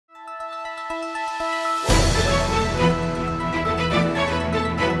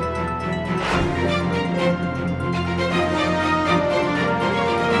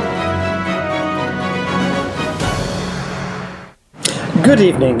Good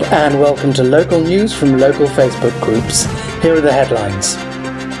evening and welcome to local news from local Facebook groups. Here are the headlines.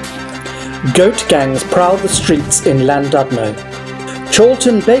 Goat gangs prowl the streets in Llandudno.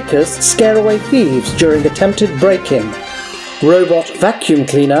 Chorlton bakers scare away thieves during attempted break-in. Robot vacuum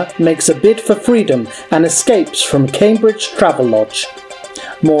cleaner makes a bid for freedom and escapes from Cambridge Travelodge.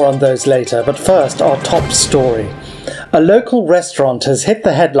 More on those later, but first our top story. A local restaurant has hit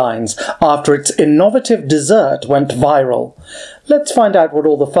the headlines after its innovative dessert went viral. Let's find out what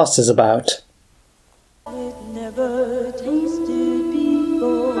all the fuss is about. It never tasted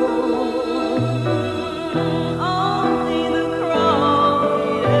before. Only the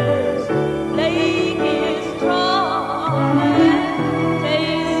crawfish lake is strong and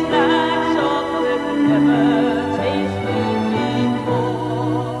tastes like chocolate never tasted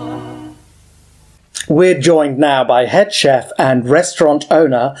before. We're joined now by head chef and restaurant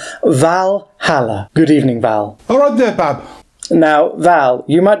owner Val Haller. Good evening, Val. All right there, Bab. Now, Val,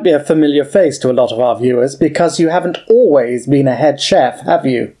 you might be a familiar face to a lot of our viewers because you haven't always been a head chef, have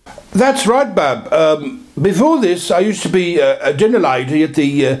you? That's right, Bab. Before this, I used to be a dinner lady at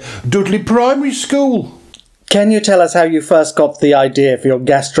the Dudley Primary School. Can you tell us how you first got the idea for your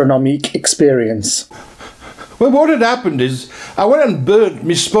gastronomique experience? Well, what had happened is I went and burnt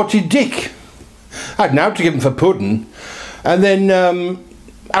my spotted dick. I'd now to give him for pudding. And then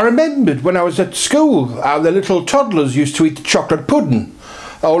I remembered when I was at school how the little toddlers used to eat the chocolate pudding.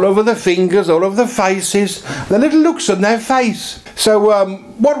 All over their fingers, all over their faces, the little looks on their face. So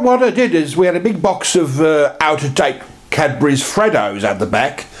what I did is we had a big box of out-of-date Cadbury's Freddos at the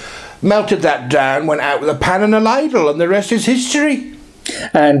back, melted that down, went out with a pan and a ladle, and the rest is history.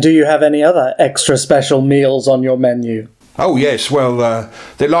 And do you have any other extra special meals on your menu? Oh yes, well,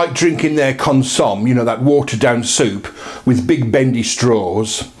 they like drinking their consomme, you know, that watered-down soup, with big bendy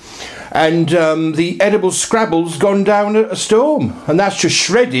straws. And the edible Scrabble's gone down a storm, and that's just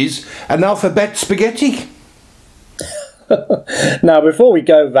shreddies and alphabet spaghetti. Now, before we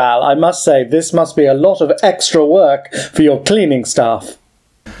go, Val, I must say this must be a lot of extra work for your cleaning staff.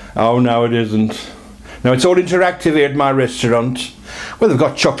 Oh, no, it isn't. No, it's all interactive here at my restaurant. Well, they've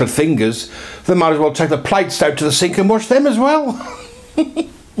got chocolate fingers. They might as well take the plates out to the sink and wash them as well.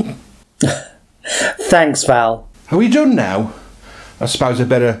 Thanks, Val. Are we done now? I suppose I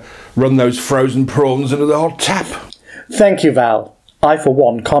better run those frozen prawns into the hot tap. Thank you, Val. I, for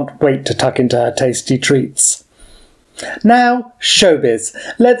one, can't wait to tuck into her tasty treats. Now, showbiz.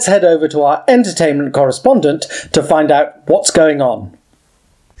 Let's head over to our entertainment correspondent to find out what's going on.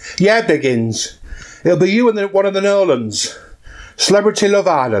 Yeah, Biggins. It'll be you and one of the Nolans. Celebrity Love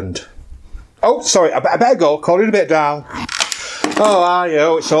Island. Oh, sorry, I better go. Call you in a bit, Dal. Oh, are you?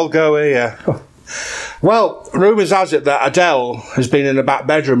 Oh, it's all go here. Well, rumours has it that Adele has been in the back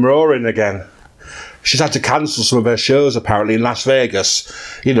bedroom roaring again. She's had to cancel some of her shows, apparently, in Las Vegas.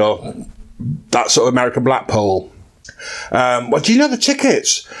 You know, that sort of American Blackpool. Well, do you know the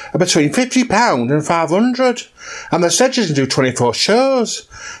tickets are between £50 and £500? And they said she's going to do 24 shows.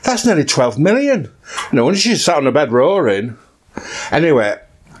 That's nearly 12 million. No wonder she's sat on the bed roaring. Anyway,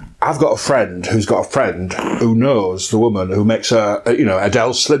 I've got a friend who's got a friend who knows the woman who makes her,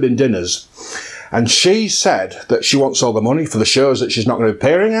 Adele's slimming dinners. And she said that she wants all the money for the shows that she's not going to be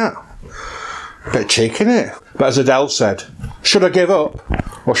appearing at. Bit cheeky, innit? But as Adele said, should I give up?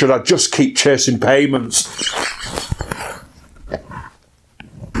 Or should I just keep chasing payments?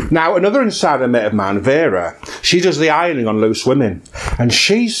 Now, another insider mate of mine, Vera, she does the ironing on Loose Women. And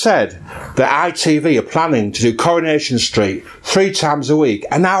she said that ITV are planning to do Coronation Street 3 times a week,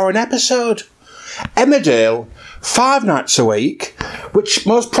 an hour an episode. Emmerdale, 5 nights a week, which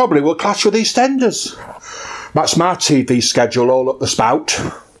most probably will clash with EastEnders. That's my TV schedule all up the spout.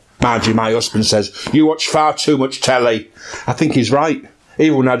 Mind you, my husband says, you watch far too much telly. I think he's right.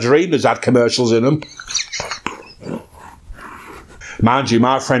 Even when I dreamed there's had commercials in them. Mind you,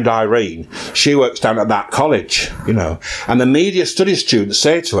 my friend Irene, she works down at that college, and the media studies students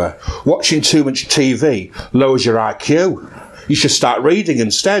say to her, watching too much TV lowers your IQ. You should start reading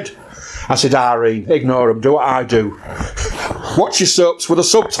instead. I said, Irene, ignore them, do what I do. Watch your soaps with the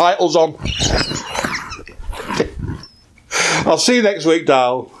subtitles on. I'll see you next week,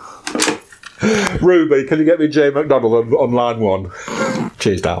 Dal. Ruby, can you get me Jay McDonald on line 1?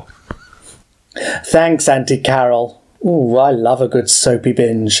 Cheers, Dal. Thanks, Auntie Carol. Ooh, I love a good soapy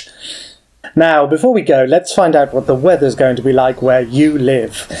binge. Now, before we go, let's find out what the weather's going to be like where you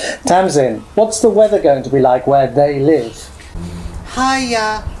live. Tamsin, what's the weather going to be like where they live?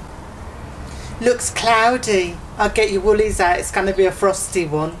 Hiya. Looks cloudy. I'll get your woolies out. It's going to be a frosty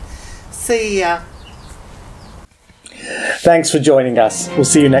one. See ya. Thanks for joining us. We'll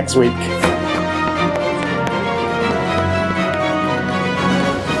see you next week.